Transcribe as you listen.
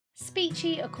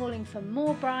Speechy are calling for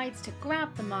more brides to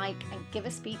grab the mic and give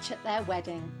a speech at their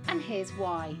wedding, and here's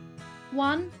why.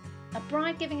 1. A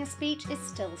bride giving a speech is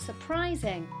still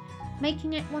surprising,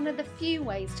 making it one of the few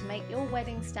ways to make your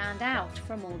wedding stand out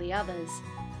from all the others.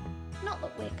 Not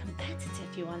that we're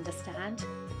competitive, you understand.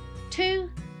 2.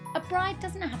 A bride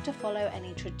doesn't have to follow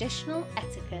any traditional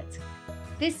etiquette.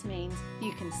 This means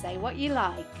you can say what you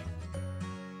like,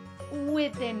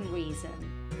 within reason.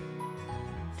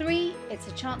 3. It's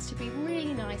a chance to be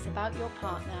really nice about your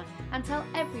partner and tell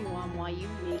everyone why you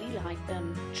really like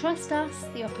them. Trust us,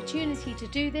 the opportunity to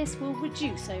do this will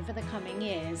reduce over the coming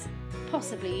years,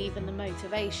 possibly even the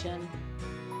motivation.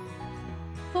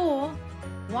 4.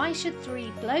 Why should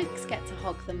 3 blokes get to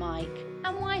hog the mic?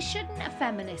 And why shouldn't a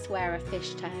feminist wear a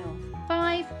fishtail?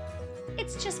 5.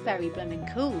 It's just very blooming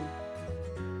cool.